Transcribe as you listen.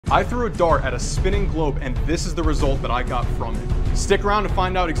I threw a dart at a spinning globe and this is the result that I got from it. Stick around to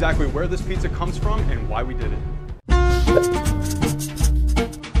find out exactly where this pizza comes from and why we did it.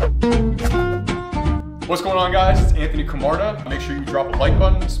 What's going on, guys? It's Anthony Camarda. Make sure you drop a like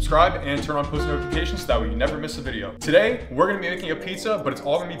button, subscribe, and turn on post notifications so that way you never miss a video. Today, we're gonna be making a pizza, but it's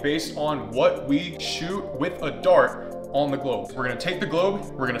all gonna be based on what we shoot with a dart on the globe. We're gonna take the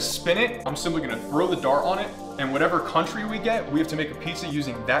globe, we're gonna spin it. I'm simply gonna throw the dart on it, and whatever country we get, we have to make a pizza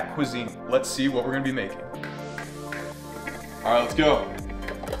using that cuisine. Let's see what we're gonna be making. All right, let's go.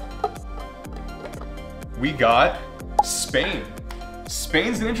 We got Spain.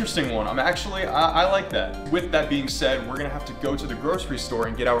 Spain's an interesting one. I like that. With that being said, we're gonna have to go to the grocery store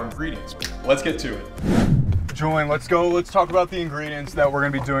and get our ingredients. Let's get to it. Julian, let's go. Let's talk about the ingredients that we're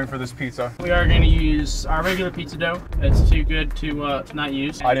gonna be doing for this pizza. We are gonna use our regular pizza dough. It's too good to not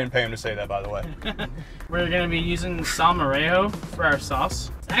use. I didn't pay him to say that, by the way. We're gonna be using salmorejo for our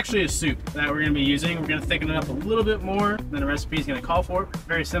sauce. It's actually a soup that we're gonna be using. We're gonna thicken it up a little bit more than the recipe is gonna call for.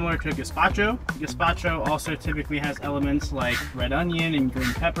 Very similar to gazpacho. Gazpacho also typically has elements like red onion and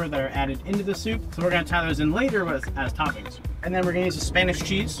green pepper that are added into the soup. So we're gonna tie those in later as toppings. And then we're gonna use a Spanish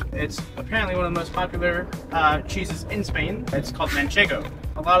cheese. It's apparently one of the most popular cheeses in Spain. It's called manchego.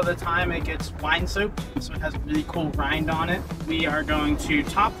 A lot of the time it gets wine soaked, so it has a really cool rind on it. We are going to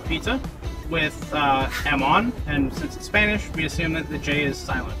top the pizza with jamon, and since it's Spanish, we assume that the J is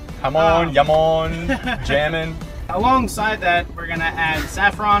silent. Jamon, jammin'. Alongside that, we're gonna add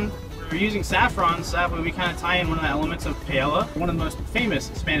saffron. We're using saffron so that way we kind of tie in one of the elements of paella, one of the most famous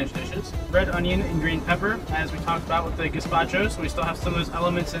Spanish dishes. Red onion and green pepper, as we talked about with the gazpacho, so we still have some of those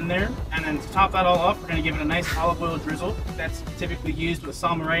elements in there. And then to top that all off, we're gonna give it a nice olive oil drizzle. That's typically used with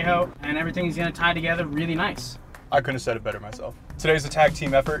salmorejo, and everything's gonna tie together really nice. I couldn't have said it better myself. Today's a tag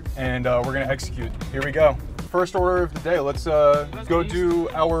team effort, and we're gonna execute. Here we go. First order of the day, let's go do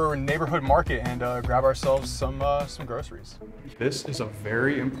our neighborhood market and grab ourselves some groceries. This is a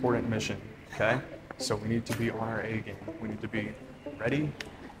very important mission, okay? So we need to be on our A game. We need to be ready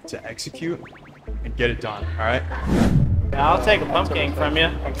to execute and get it done, all right? Yeah, I'll take a pumpkin from you.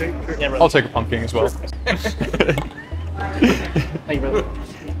 Yeah, I'll take a pumpkin as well. Thank you, brother.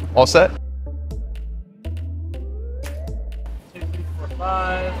 All set? 2, 3, 4,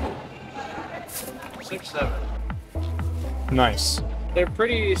 5, 6, 7. Nice. They're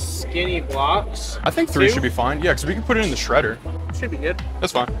pretty skinny blocks. I think 3 should be fine. Yeah, because we can put it in the shredder. Should be good.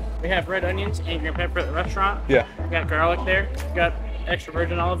 That's fine. We have red onions and green pepper at the restaurant. Yeah. We got garlic there. We got extra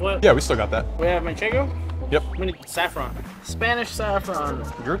virgin olive oil. Yeah, we still got that. We have manchego. Yep. We need saffron. Spanish saffron.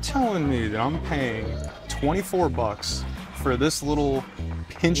 You're telling me that I'm paying 24 bucks for this little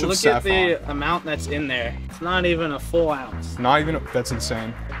pinch of saffron? Look at the amount that's in there. It's not even a full ounce. Not even, that's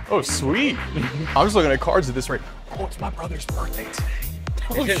insane. Oh, sweet. I was looking at cards at this rate. Oh, it's my brother's birthday today.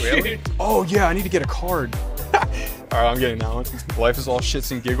 Oh, really? Oh, yeah, I need to get a card. All right, I'm getting that one. Life is all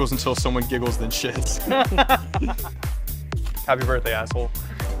shits and giggles until someone giggles then shits. Happy birthday, asshole.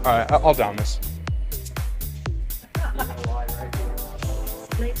 All right, I'll down this.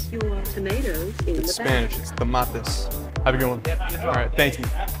 Place your tomatoes in It's the Spanish, it's tomates. Have a good one. All right, thank you.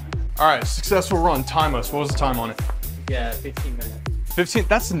 All right, successful run. Time us. What was the time on it? Yeah, 15 minutes. 15,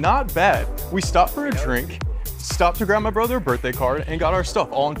 that's not bad. We stopped for a drink, stopped to grab my brother a birthday card, and got our stuff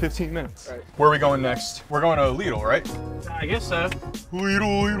all in 15 minutes. Right. Where are we going next? We're going to Lidl, right? I guess so.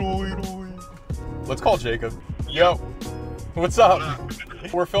 Lidl. Let's call Jacob. Yo, what's up?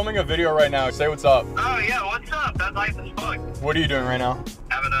 We're filming a video right now. Say what's up. Oh yeah, what's up? That's nice as fuck. What are you doing right now?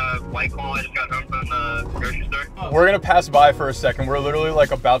 Having a white claw. I just got home from the grocery store. Oh. We're gonna pass by for a second. We're literally like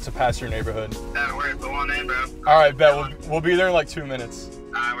about to pass your neighborhood. We're going in, bro. All right, bet. We'll be there in like 2 minutes.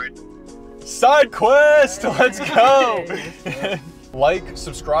 We're... Side quest, let's go. Like,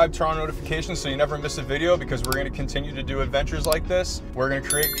 subscribe, turn on notifications so you never miss a video because we're gonna continue to do adventures like this. We're gonna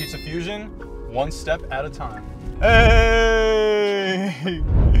create Pizza Fusion one step at a time. Hey!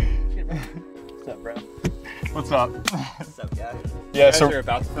 What's up, bro? What's up? What's up, guys? Yeah, you guys so are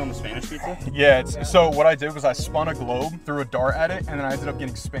about to film a Spanish pizza? yeah, so what I did was I spun a globe, threw a dart at it, and then I ended up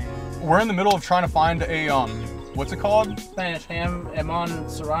getting Spain. We're in the middle of trying to find a, what's it called? Spanish ham, jamon,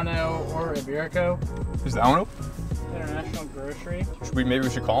 serrano, or iberico. Is that one open? International grocery. Maybe we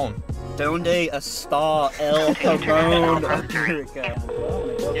should call him. Donde está el cabrón America?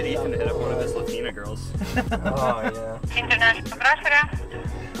 Get Ethan to hit up one of his Latina girls. Oh, yeah. International grocery.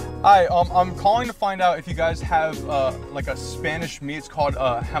 Hi, I'm calling to find out if you guys have like a Spanish meat. It's called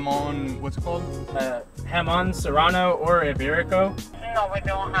jamon. What's it called? Jamon, serrano, or iberico. No, we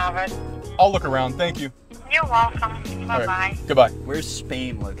don't have it. I'll look around. Thank you. You're welcome. All Bye-bye. right, goodbye. Where's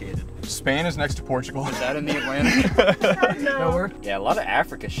Spain located? Spain is next to Portugal. Is that in the Atlantic? Nowhere. Yeah, a lot of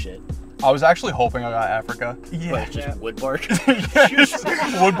Africa shit. I was actually hoping I got Africa. But just wood bark.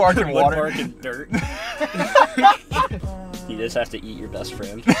 Wood bark and Wood water. bark and dirt. You just have to eat your best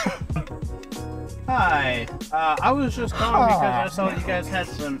friend. Hi. I was just calling because I saw you guys had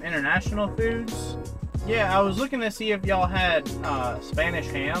some international foods. Yeah, I was looking to see if y'all had Spanish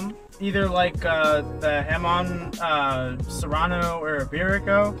ham. Either like the jamon serrano or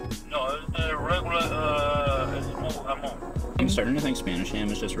iberico. No, it's the regular, it's smoked jamon. I'm starting to think Spanish ham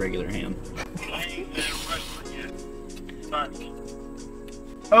is just regular ham.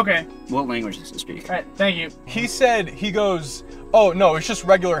 Okay. What language does it speak? All right. Thank you. He said, he goes, oh no, it's just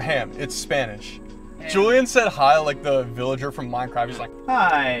regular ham. It's Spanish. Julian said hi like the villager from Minecraft. He's like,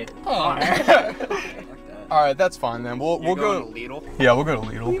 Hi. all right, that's fine then. We'll go. to Lidl. Yeah, we'll go to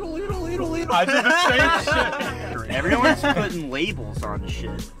Lidl. Lidl. I did the same shit. Everyone's putting labels on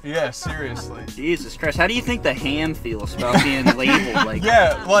shit. Yeah, seriously. Jesus Christ, how do you think the ham feels about being labeled like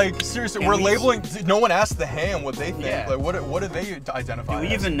Yeah, like seriously, Can we're we- labeling. No one asked the ham what they think. Yeah. Like, what do they identify? Do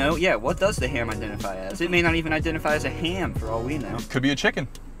we as? even know? Yeah, what does the ham identify as? It may not even identify as a ham for all we know. Could be a chicken.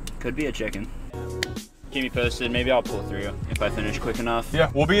 Could be a chicken. Keep me posted. Maybe I'll pull through if I finish quick enough.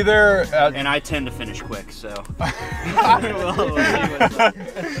 Yeah, we'll be there at. And I tend to finish quick, so.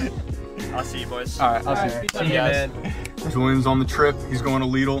 I'll see you, boys. All right, I'll see you. See you, man. Julian's on the trip. He's going to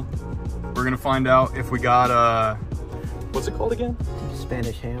Lidl. We're gonna find out if we got what's it called again?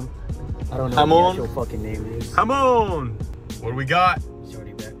 Spanish ham. I don't know Jamon. what the actual fucking name is. Come on. What do we got? It's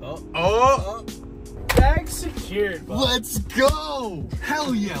already back. Oh. Bag secured. Boss. Let's go!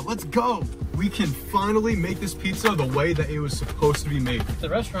 Hell yeah, let's go! We can finally make this pizza the way that it was supposed to be made. The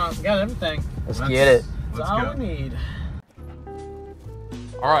restaurant, we got everything. Let's get it. That's all we need.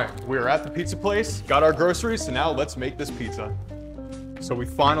 All right, we're at the pizza place, got our groceries, so now let's make this pizza. So we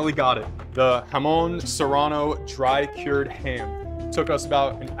finally got it. The jamon serrano dry cured ham. Took us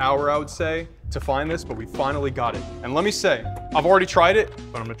about an hour, I would say, to find this, but we finally got it. And let me say, I've already tried it,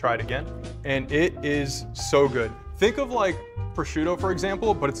 but I'm gonna try it again. And it is so good. Think of like prosciutto, for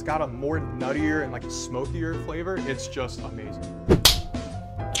example, but it's got a more nuttier and like a smokier flavor. It's just amazing.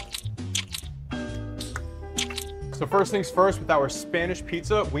 So first things first, with our Spanish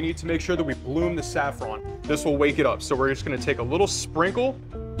pizza, we need to make sure that we bloom the saffron. This will wake it up. So we're just gonna take a little sprinkle,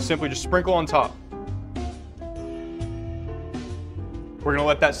 simply just sprinkle on top. We're gonna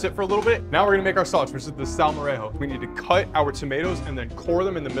let that sit for a little bit. Now we're gonna make our sauce, which is the salmorejo. We need to cut our tomatoes and then core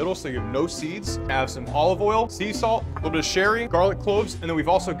them in the middle so you have no seeds. Have some olive oil, sea salt, a little bit of sherry, garlic cloves, and then we've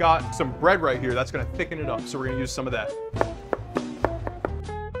also got some bread right here that's gonna thicken it up. So we're gonna use some of that.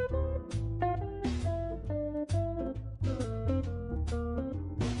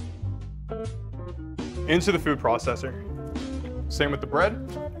 Into the food processor. Same with the bread.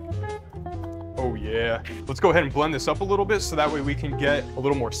 Oh yeah. Let's go ahead and blend this up a little bit so that way we can get a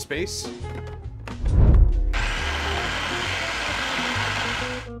little more space.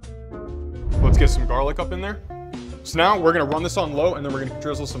 Let's get some garlic up in there. So now we're gonna run this on low and then we're gonna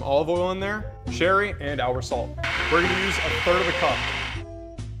drizzle some olive oil in there, sherry, and our salt. We're gonna use 1/3 of a cup.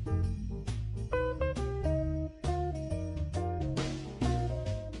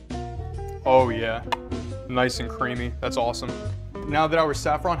 Oh yeah, nice and creamy, that's awesome. Now that our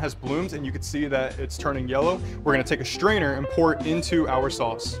saffron has bloomed and you can see that it's turning yellow, we're gonna take a strainer and pour it into our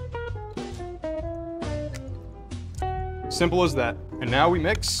sauce. Simple as that. And now we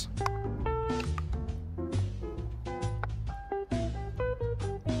mix.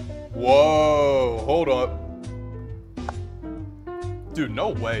 Whoa, hold up. Dude, no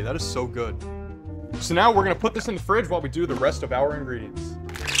way, that is so good. So now we're gonna put this in the fridge while we do the rest of our ingredients.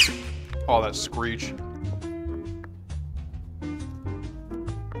 Oh, that screech.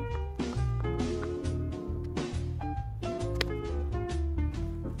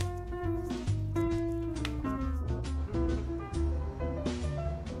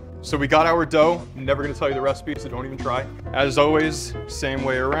 So we got our dough. I'm never gonna tell you the recipe, so don't even try. As always, same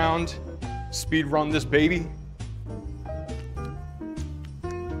way around. Speed run this baby.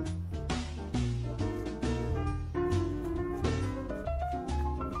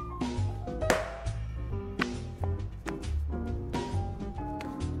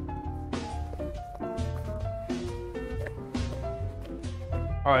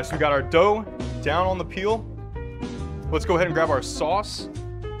 All right, so we got our dough down on the peel. Let's go ahead and grab our sauce.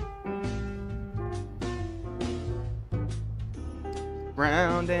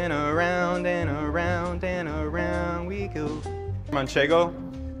 Round and around and around and around we go. Manchego,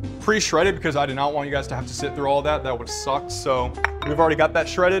 pre-shredded because I did not want you guys to have to sit through all that. That would have sucked. So we've already got that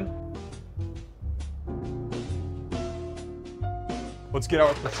shredded. Let's get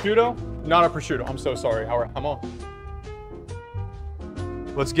our prosciutto. Not a prosciutto, I'm so sorry. Our jamon.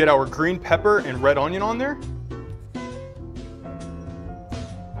 Let's get our green pepper and red onion on there.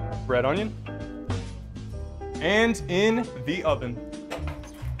 Red onion. And in the oven.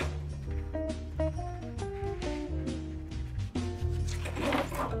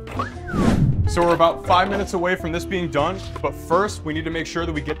 So we're about 5 minutes away from this being done, but first we need to make sure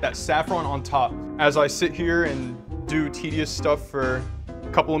that we get that saffron on top. As I sit here and do tedious stuff for a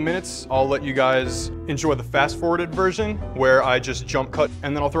couple of minutes, I'll let you guys enjoy the fast forwarded version where I just jump cut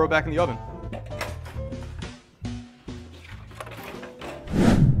and then I'll throw it back in the oven.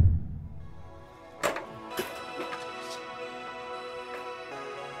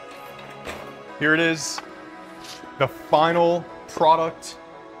 Here it is, the final product.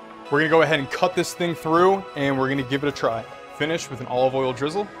 We're gonna go ahead and cut this thing through and we're gonna give it a try. Finish with an olive oil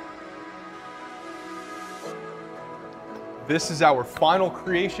drizzle. This is our final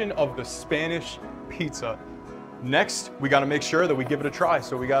creation of the Spanish pizza. Next, we gotta make sure that we give it a try.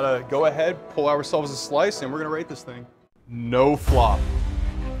 So we gotta go ahead, pull ourselves a slice, and we're gonna rate this thing. No flop.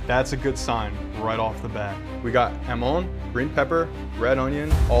 That's a good sign right off the bat. We got jamon, green pepper, red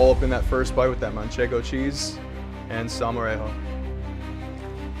onion, all up in that first bite with that manchego cheese and salmorejo.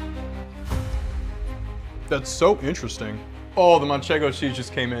 That's so interesting. Oh, the manchego cheese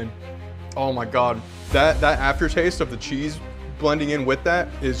just came in. Oh my God. That aftertaste of the cheese blending in with that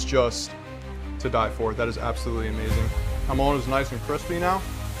is just to die for. That is absolutely amazing. Jamon is nice and crispy now.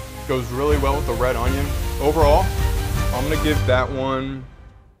 Goes really well with the red onion. Overall, I'm gonna give that one,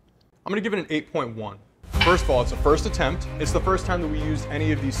 I'm gonna give it an 8.1. First of all, it's a first attempt. It's the first time that we used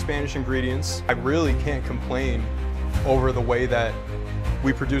any of these Spanish ingredients. I really can't complain over the way that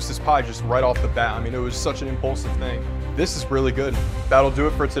we produced this pie just right off the bat. I mean, it was such an impulsive thing. This is really good. That'll do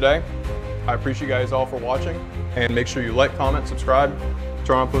it for today. I appreciate you guys all for watching, and make sure you like, comment, subscribe,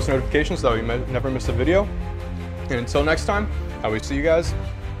 turn on post notifications so you never miss a video. And until next time, I will see you guys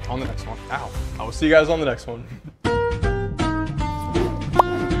on the next one. Ow. I will see you guys on the next one.